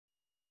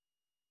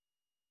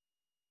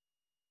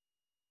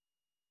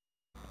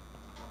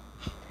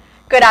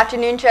Good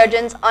afternoon,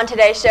 Trojans. On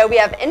today's show, we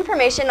have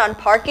information on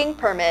parking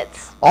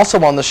permits.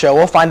 Also on the show,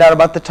 we'll find out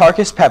about the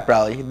Tarkus Pep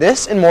Rally.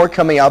 This and more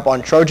coming up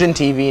on Trojan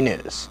TV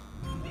News.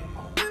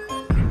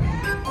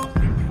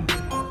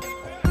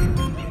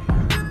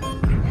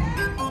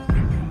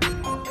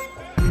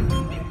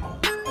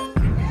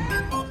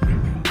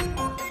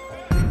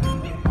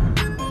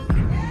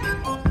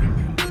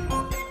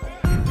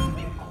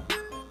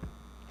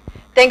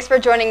 Thanks for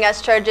joining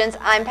us, Trojans.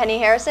 I'm Penny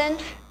Harrison.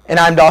 And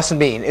I'm Dawson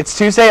Bean. It's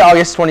Tuesday,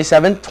 August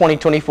 27th,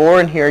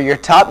 2024, and here are your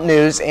top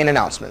news and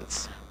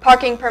announcements.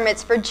 Parking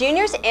permits for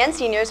juniors and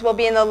seniors will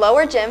be in the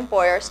lower gym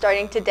foyer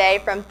starting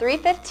today from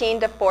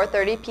 3:15 to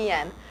 4:30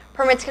 p.m.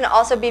 Permits can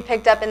also be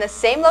picked up in the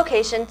same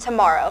location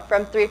tomorrow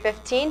from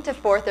 3:15 to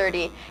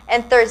 4:30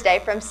 and Thursday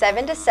from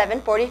 7 to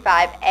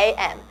 7:45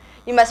 a.m.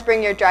 You must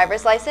bring your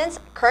driver's license,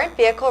 current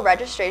vehicle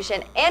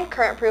registration, and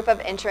current proof of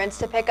insurance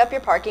to pick up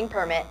your parking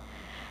permit.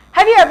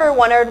 Have you ever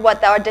wondered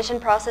what the audition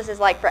process is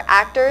like for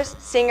actors,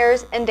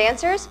 singers, and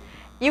dancers?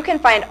 You can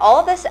find all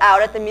of this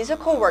out at the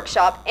musical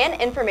workshop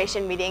and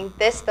information meeting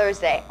this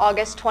Thursday,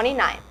 August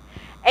 29th.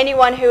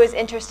 Anyone who is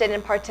interested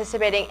in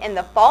participating in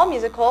the fall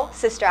musical,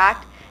 Sister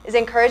Act, is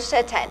encouraged to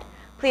attend.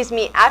 Please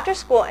meet after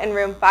school in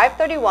room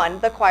 531,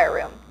 the choir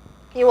room.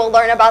 You will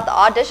learn about the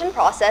audition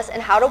process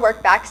and how to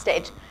work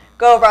backstage,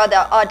 go over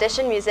the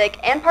audition music,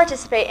 and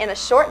participate in a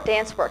short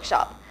dance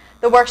workshop.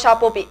 The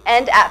workshop will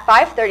end at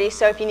 5:30,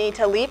 so if you need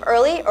to leave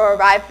early or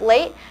arrive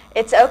late,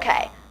 it's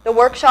okay. The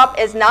workshop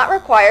is not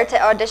required to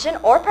audition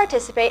or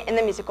participate in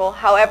the musical.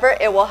 However,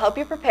 it will help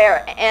you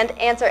prepare and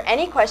answer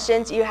any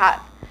questions you have.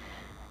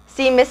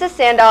 See Mrs.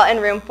 Sandow in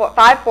room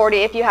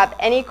 540 if you have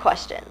any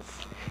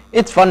questions.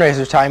 It's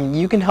fundraiser time.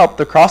 You can help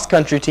the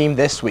cross-country team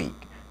this week.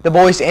 The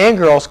boys and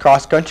girls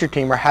cross-country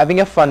team are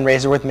having a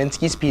fundraiser with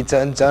Minsky's Pizza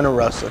in Zona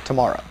Rosa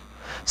tomorrow.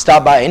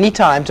 Stop by any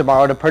time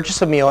tomorrow to purchase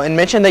a meal and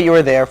mention that you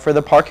were there for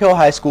the Park Hill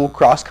High School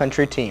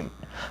cross-country team.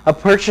 A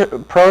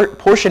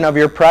portion of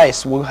your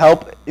price will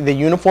help the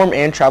uniform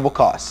and travel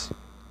costs.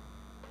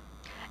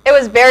 It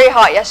was very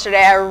hot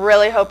yesterday. I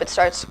really hope it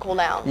starts to cool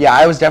down. Yeah,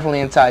 I was definitely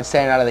inside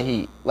staying out of the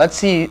heat. Let's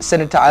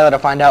send it to Isla to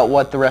find out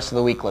what the rest of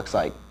the week looks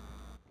like.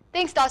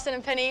 Thanks, Dawson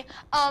and Penny.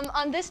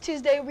 On this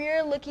Tuesday, we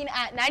are looking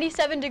at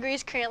 97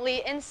 degrees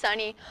currently and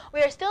sunny.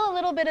 We are still a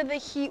little bit of the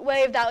heat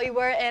wave that we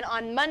were in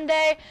on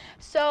Monday,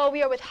 so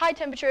we are with high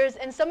temperatures,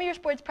 and some of your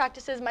sports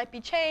practices might be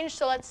changed,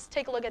 so let's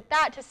take a look at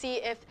that to see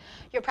if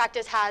your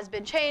practice has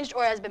been changed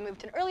or has been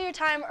moved to an earlier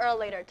time or a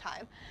later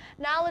time.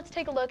 Now let's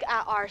take a look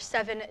at our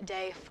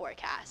 7-day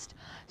forecast.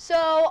 So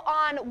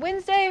on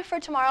Wednesday for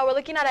tomorrow, we're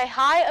looking at a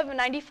high of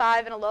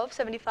 95 and a low of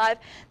 75.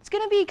 It's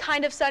going to be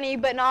kind of sunny,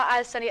 but not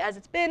as sunny as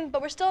it's been,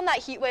 but we're still in that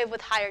heat wave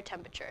with higher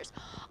temperatures.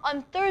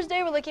 On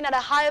Thursday, we're looking at a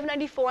high of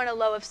 94 and a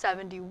low of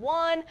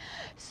 71.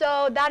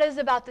 So that is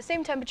about the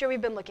same temperature we've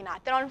been looking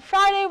at. Then on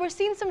Friday, we're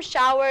seeing some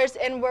showers,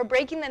 and we're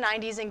breaking the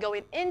 90s and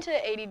going into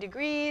 80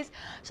 degrees.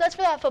 So that's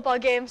for that football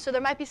game. So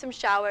there might be some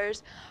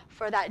showers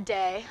for that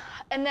day.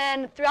 And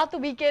then throughout the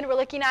weekend, we're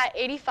looking at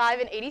 85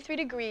 and 83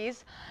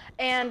 degrees.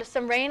 And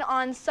some rain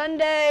on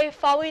Sunday.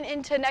 Following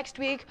into next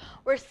week,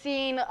 we're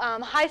seeing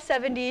high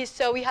 70s,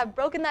 so we have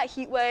broken that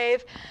heat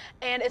wave,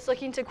 and it's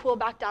looking to cool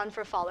back down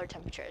for faller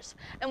temperatures.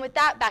 And with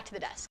that, back to the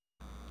desk.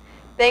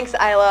 Thanks,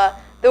 Isla.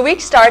 The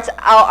week starts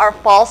out our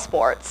fall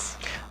sports.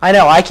 I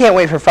know, I can't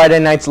wait for Friday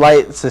Night's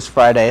Lights this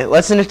Friday.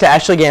 Let's send it to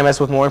Ashley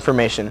Gamis with more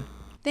information.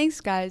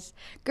 Thanks, guys.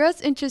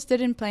 Girls interested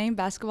in playing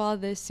basketball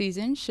this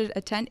season should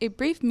attend a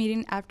brief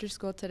meeting after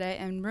school today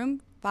in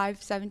room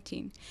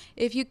 517.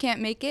 If you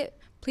can't make it,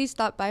 please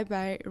stop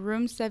by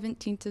room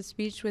 17 to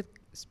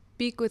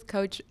speak with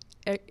Coach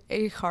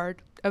Ahard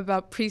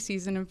about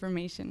preseason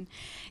information.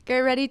 Get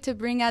ready to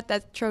bring out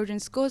that Trojan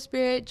school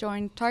spirit.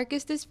 Join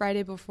Tarkus this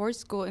Friday before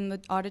school in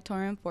the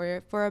auditorium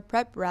foyer for a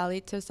prep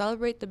rally to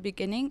celebrate the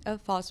beginning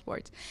of fall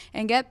sports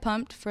and get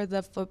pumped for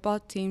the football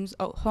team's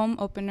home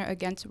opener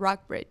against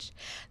Rockbridge.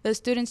 The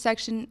student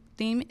section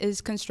theme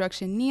is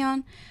Construction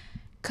Neon.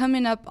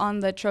 Coming up on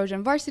the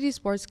Trojan varsity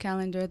sports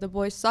calendar, the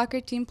boys soccer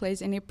team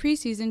plays in a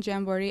preseason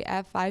jamboree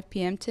at 5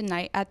 p.m.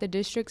 tonight at the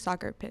district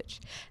soccer pitch.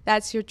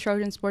 That's your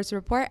Trojan sports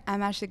report.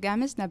 I'm Ashley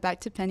Gamis. Now back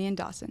to Penny and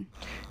Dawson.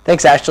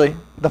 Thanks, Ashley.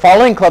 The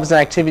following clubs and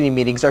activity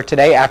meetings are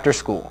today after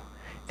school.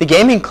 The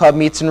Gaming Club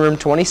meets in room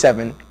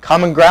 27.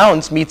 Common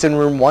Grounds meets in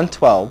room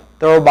 112.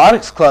 The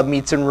Robotics Club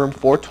meets in room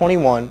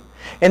 421.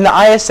 And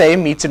the ISA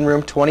meets in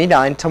room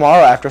 29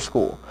 tomorrow after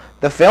school.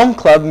 The Film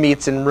Club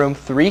meets in room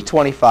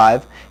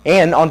 325,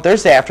 and on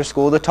Thursday after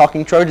school, the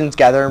Talking Trojans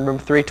gather in room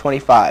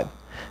 325.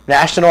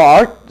 National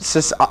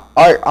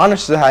Art Honor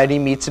Society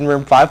meets in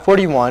room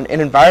 541,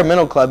 and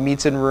Environmental Club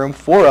meets in room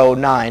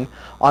 409.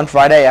 On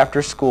Friday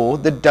after school,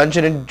 the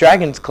Dungeons and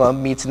Dragons Club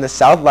meets in the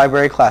South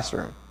Library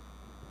classroom.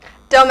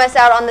 Don't miss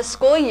out on the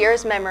school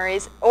year's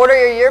memories. Order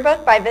your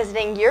yearbook by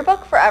visiting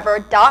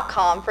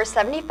yearbookforever.com for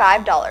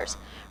 $75.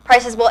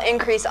 Prices will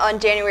increase on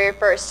January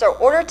 1st, so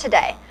order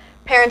today.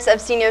 Parents of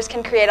seniors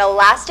can create a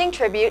lasting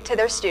tribute to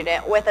their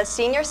student with a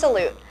senior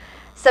salute.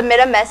 Submit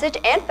a message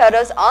and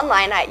photos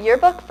online at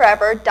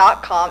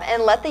yearbookforever.com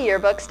and let the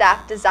yearbook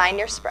staff design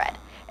your spread.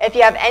 If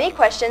you have any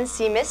questions,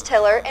 see Miss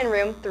Tiller in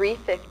room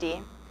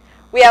 350.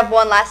 We have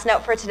one last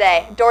note for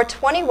today. Door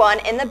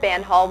 21 in the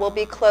band hall will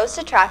be closed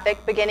to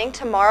traffic beginning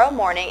tomorrow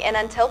morning and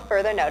until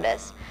further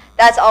notice.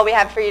 That's all we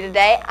have for you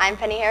today. I'm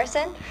Penny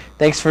Harrison.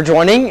 Thanks for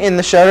joining in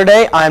the show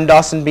today. I'm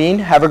Dawson Bean.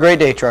 Have a great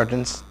day,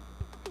 Trojans.